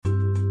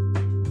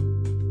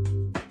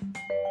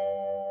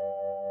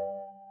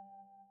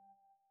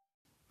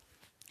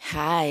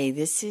Hi,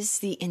 this is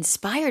the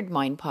Inspired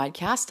Mind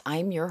podcast.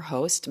 I'm your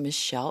host,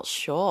 Michelle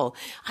Scholl.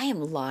 I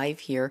am live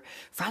here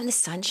from the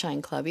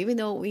Sunshine Club, even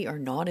though we are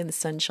not in the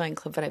Sunshine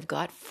Club, but I've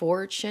got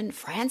Fortune,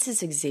 Francis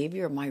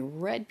Xavier, my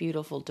red,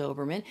 beautiful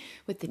Doberman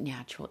with the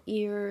natural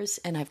ears,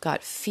 and I've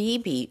got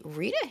Phoebe,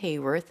 Rita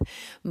Hayworth,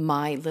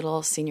 my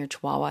little senior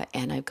Chihuahua,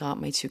 and I've got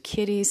my two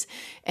kitties,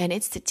 and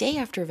it's the day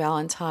after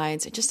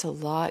Valentine's, and just a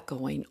lot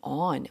going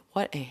on.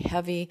 What a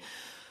heavy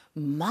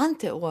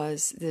month it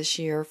was this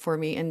year for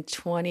me in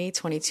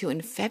 2022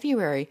 in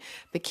February,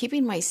 but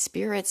keeping my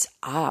spirits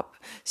up.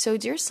 So,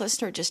 dearest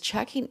listener, just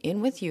checking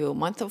in with you, a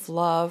month of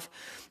love,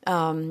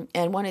 and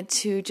wanted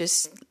to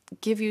just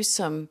give you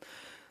some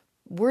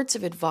words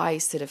of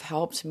advice that have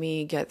helped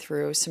me get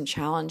through some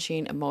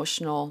challenging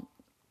emotional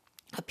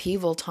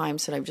upheaval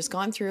times that I've just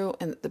gone through.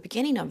 And at the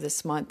beginning of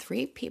this month,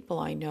 3 people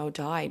I know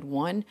died.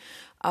 One,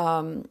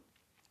 a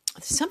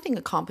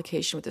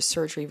complication with the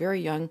surgery, very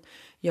young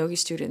yoga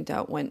student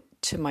that went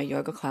to my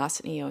yoga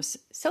class at EOS.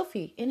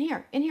 Sophie, in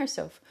here,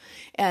 Soph.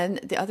 And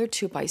the other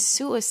 2 by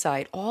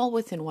suicide, all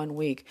within 1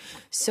 week.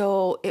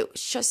 So it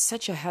was just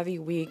such a heavy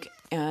week.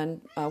 And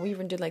we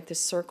even did like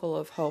this circle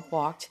of hope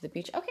walk to the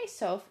beach. Okay,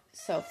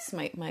 Soph's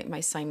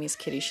my Siamese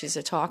kitty. She's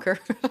a talker.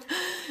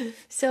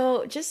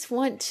 So just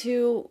want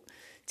to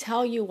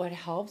tell you what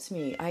helped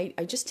me.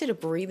 I just did a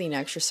breathing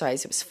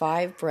exercise. It was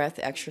 5 breath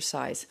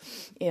exercise,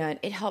 and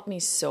it helped me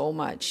so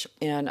much.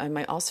 And I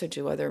might also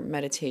do other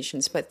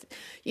meditations, but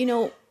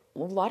a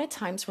lot of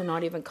times we're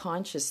not even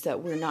conscious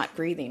that we're not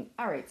breathing.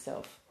 All right,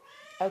 Soph.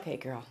 Okay,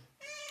 girl.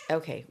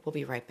 Okay, we'll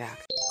be right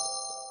back.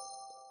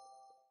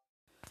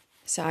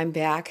 So I'm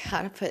back.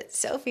 How to put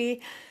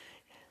Sophie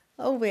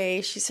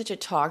away. She's such a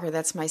talker.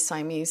 That's my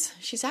Siamese.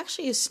 She's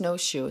actually a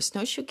snowshoe. A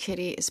snowshoe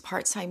kitty is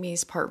part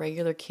Siamese, part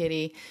regular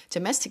kitty,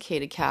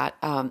 domesticated cat.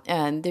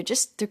 And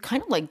they're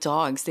kind of like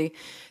dogs.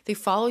 They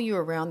follow you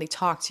around. They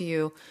talk to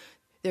you.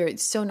 They're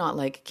so not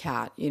like a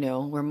cat,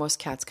 where most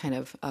cats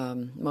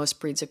most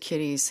breeds of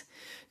kitties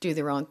do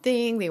their own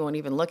thing. They won't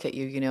even look at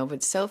you,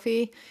 But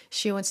Sophie,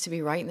 she wants to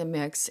be right in the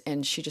mix,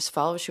 and she just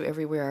follows you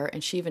everywhere,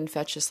 and she even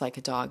fetches like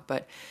a dog.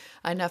 But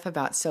enough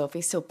about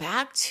Sophie. So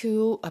back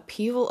to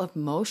upheaval of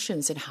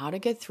emotions and how to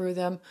get through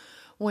them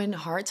when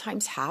hard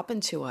times happen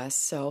to us.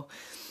 So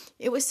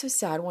it was so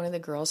sad. One of the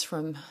girls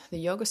from the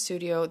yoga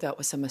studio that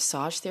was a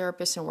massage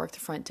therapist and worked the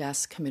front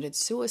desk committed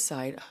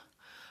suicide.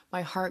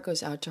 My heart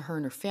goes out to her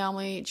and her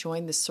family.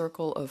 Joined the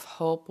Circle of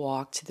Hope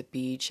walk to the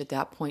beach. At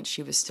that point,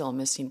 she was still a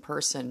missing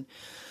person.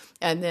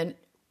 And then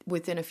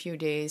within a few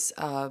days,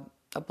 a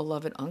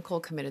beloved uncle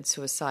committed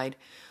suicide,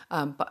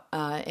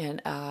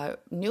 and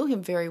knew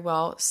him very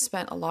well,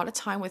 spent a lot of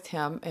time with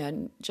him,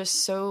 and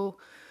just so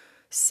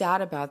sad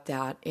about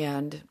that.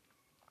 And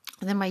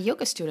then my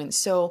yoga students.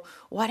 So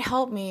what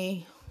helped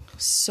me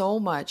so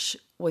much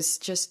was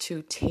just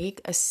to take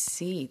a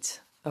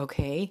seat,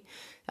 okay?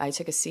 I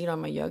took a seat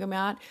on my yoga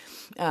mat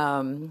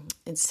and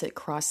sit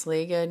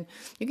cross-legged.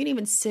 You can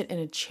even sit in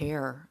a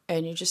chair,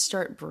 and you just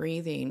start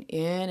breathing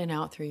in and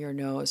out through your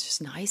nose,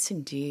 just nice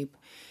and deep.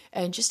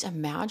 And just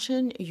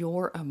imagine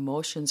your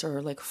emotions are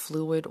like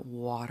fluid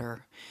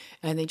water,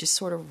 and they just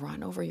sort of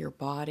run over your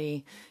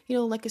body,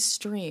 like a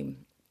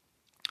stream.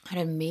 An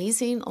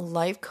amazing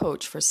life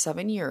coach for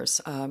 7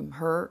 years.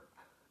 Her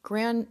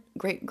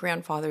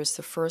great-grandfather is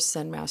the first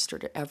Zen master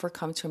to ever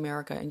come to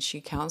America, and she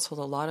counseled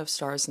a lot of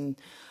stars and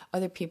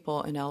other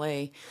people in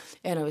LA.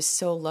 And I was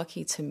so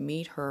lucky to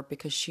meet her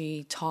because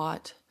she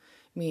taught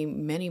me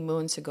many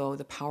moons ago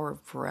the power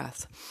of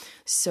breath.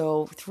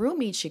 So through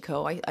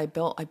Michiko, I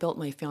built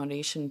my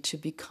foundation to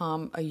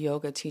become a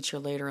yoga teacher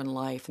later in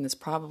life, and that's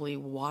probably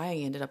why I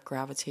ended up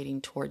gravitating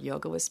toward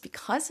yoga, was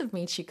because of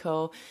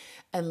Michiko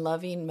and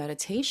loving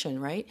meditation,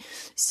 right?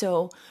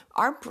 So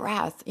our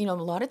breath, a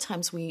lot of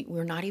times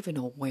we're not even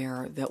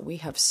aware that we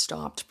have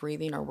stopped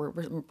breathing, or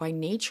we're by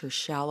nature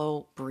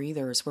shallow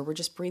breathers, where we're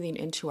just breathing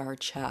into our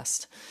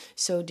chest.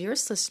 So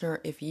dearest listener,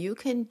 if you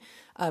can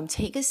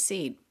take a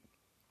seat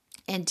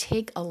and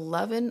take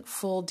 11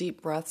 full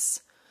deep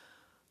breaths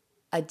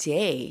a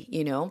day,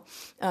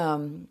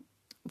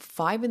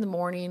 5 in the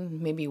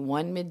morning, maybe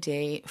 1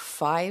 midday,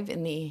 5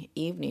 in the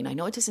evening. I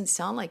know it doesn't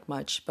sound like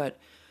much, but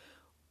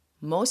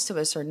most of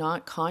us are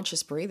not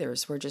conscious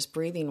breathers. We're just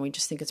breathing. We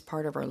just think it's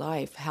part of our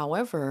life.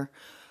 However,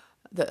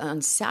 the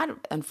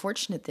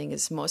unfortunate thing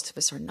is most of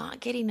us are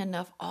not getting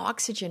enough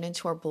oxygen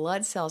into our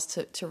blood cells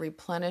to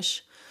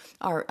replenish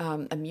our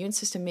immune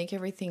system, make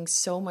everything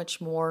so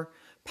much more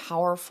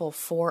powerful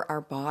for our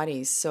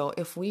bodies. So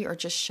if we are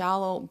just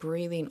shallow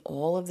breathing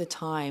all of the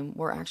time,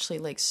 we're actually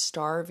like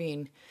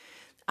starving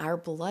our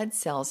blood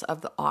cells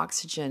of the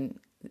oxygen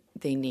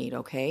they need,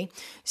 okay?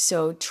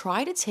 So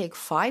try to take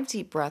 5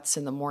 deep breaths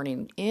in the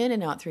morning, in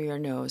and out through your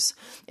nose,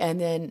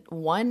 and then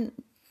 1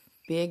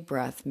 big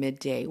breath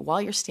midday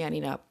while you're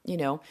standing up,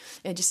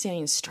 and just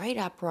standing straight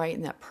upright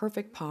in that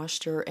perfect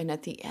posture. And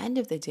at the end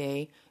of the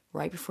day,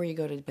 right before you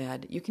go to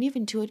bed, you can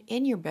even do it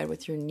in your bed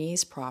with your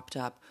knees propped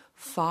up.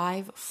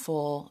 5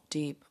 full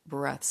deep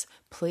breaths.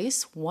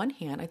 Place one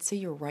hand, I'd say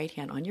your right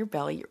hand, on your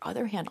belly, your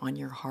other hand on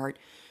your heart.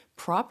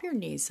 prop your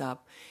knees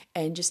up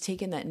and just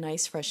take in that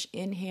nice fresh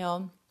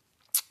inhale.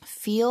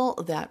 Feel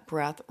that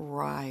breath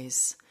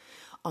rise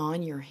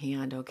on your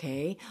hand,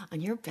 okay, on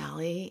your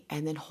belly,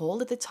 and then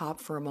hold at the top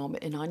for a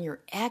moment. And on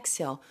your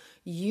exhale,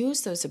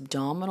 use those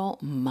abdominal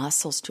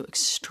muscles to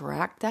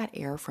extract that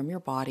air from your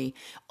body,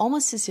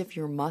 almost as if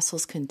your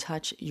muscles can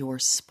touch your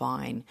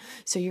spine.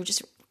 So you're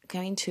just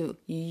going to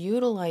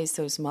utilize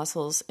those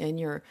muscles in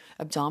your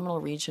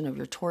abdominal region of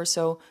your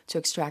torso to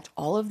extract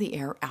all of the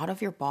air out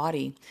of your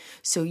body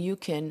so you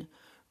can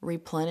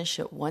replenish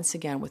it once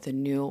again with a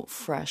new,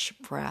 fresh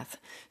breath.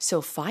 So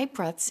 5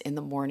 breaths in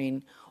the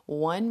morning,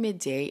 1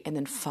 midday, and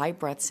then 5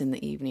 breaths in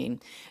the evening.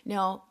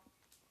 Now,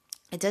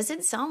 it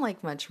doesn't sound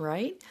like much,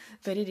 right?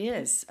 But it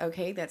is,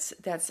 okay?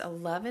 That's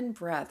 11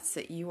 breaths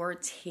that you are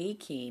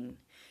taking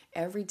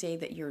every day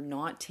that you're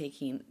not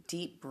taking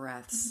deep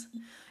breaths.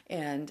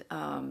 And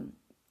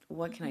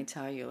what can I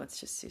tell you?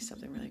 Let's just do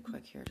something really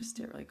quick here. Just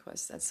do it really quick.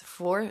 That's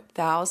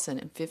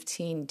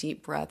 4,015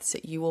 deep breaths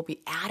that you will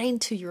be adding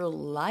to your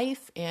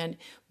life and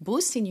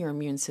boosting your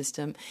immune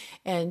system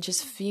and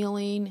just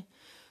feeling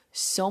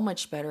so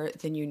much better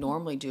than you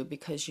normally do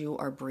because you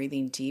are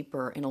breathing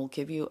deeper, and it'll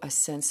give you a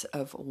sense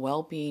of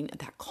well-being,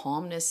 that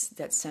calmness,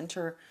 that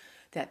center,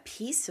 that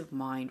peace of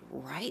mind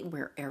right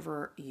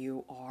wherever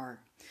you are.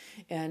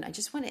 And I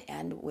just want to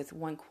end with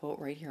one quote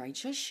right here. I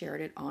just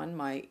shared it on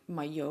my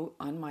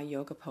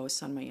yoga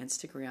post on my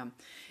Instagram,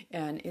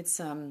 and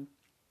it's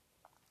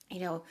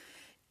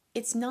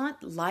it's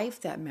not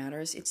life that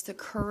matters, it's the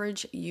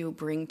courage you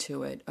bring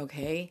to it,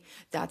 okay?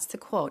 That's the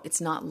quote.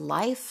 It's not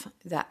life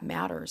that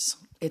matters,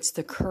 it's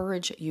the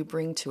courage you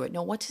bring to it.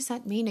 Now, what does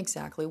that mean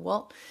exactly?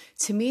 Well,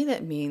 to me,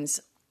 that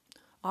means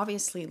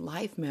obviously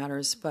life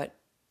matters, but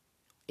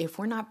if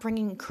we're not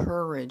bringing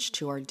courage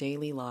to our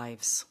daily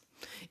lives,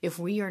 if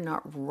we are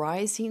not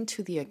rising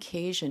to the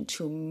occasion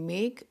to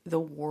make the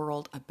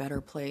world a better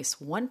place,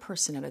 one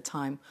person at a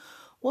time,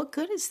 what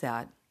good is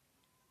that?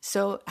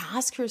 So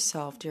ask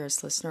yourself,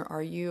 dearest listener,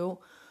 are you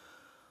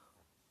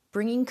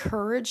bringing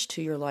courage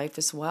to your life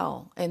as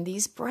well? And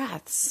these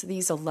breaths,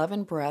 these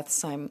 11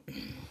 breaths, I'm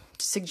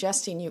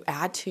suggesting you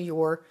add to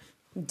your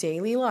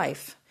daily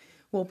life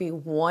will be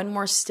one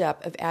more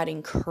step of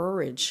adding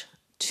courage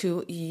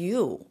to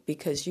you,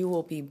 because you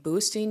will be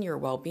boosting your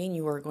well-being.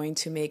 You are going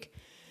to make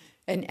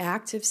an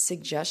active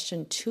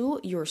suggestion to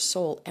your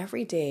soul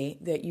every day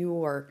that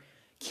you are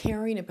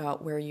caring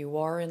about where you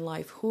are in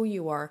life, who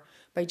you are,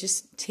 by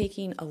just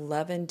taking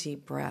 11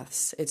 deep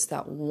breaths. It's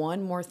that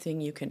one more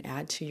thing you can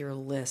add to your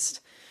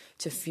list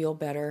to feel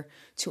better,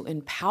 to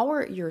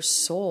empower your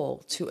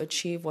soul to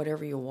achieve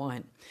whatever you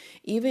want.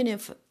 Even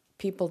if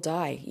people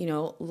die,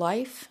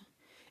 life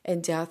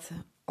and death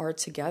are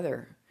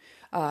together.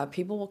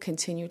 People will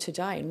continue to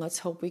die, and let's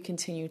hope we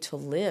continue to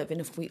live.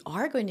 And if we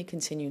are going to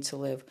continue to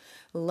live,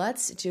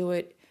 let's do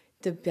it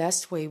the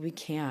best way we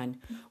can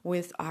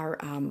with our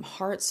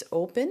hearts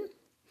open,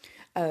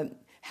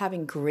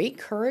 having great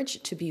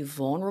courage to be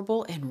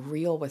vulnerable and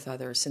real with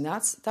others. And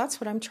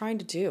that's what I'm trying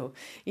to do,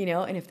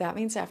 and if that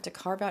means I have to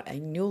carve out a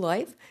new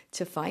life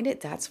to find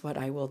it, that's what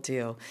I will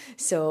do.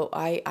 So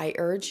I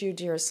urge you,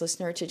 dearest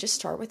listener, to just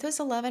start with those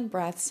 11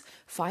 breaths,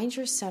 find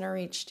your center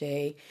each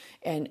day,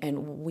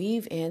 and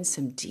weave in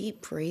some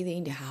deep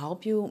breathing to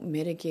help you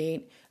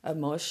mitigate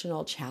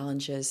emotional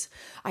challenges.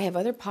 I have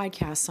other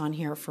podcasts on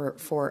here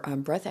for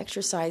breath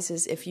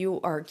exercises. If you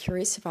are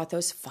curious about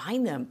those,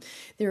 find them.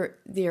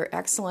 They're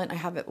excellent. I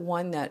have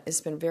one that has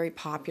been very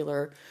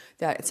popular.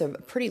 That it's a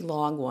pretty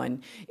long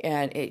one,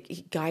 and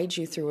it guides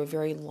you through a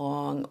very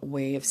long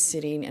way of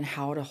sitting and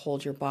how to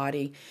hold your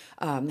body,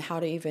 how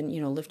to even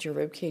lift your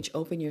rib cage,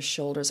 open your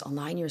shoulders,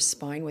 align your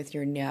spine with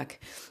your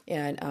neck,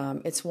 and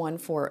it's one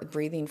for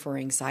breathing for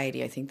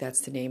anxiety. I think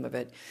that's the name of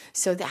it.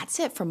 So that's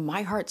it from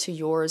my heart to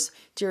yours.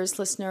 Dearest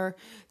listener,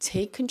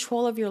 take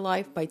control of your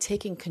life by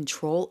taking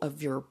control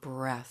of your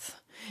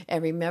breath.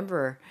 And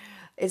remember,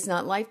 it's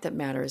not life that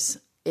matters,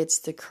 it's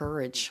the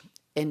courage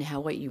and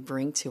what you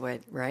bring to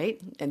it,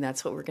 right? And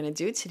that's what we're going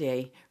to do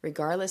today.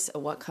 Regardless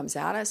of what comes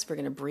at us, we're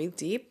going to breathe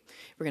deep,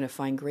 we're going to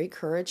find great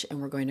courage,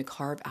 and we're going to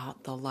carve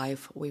out the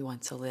life we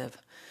want to live.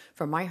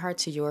 From my heart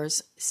to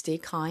yours, stay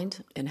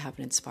kind and have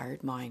an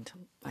inspired mind.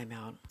 I'm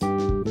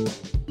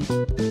out.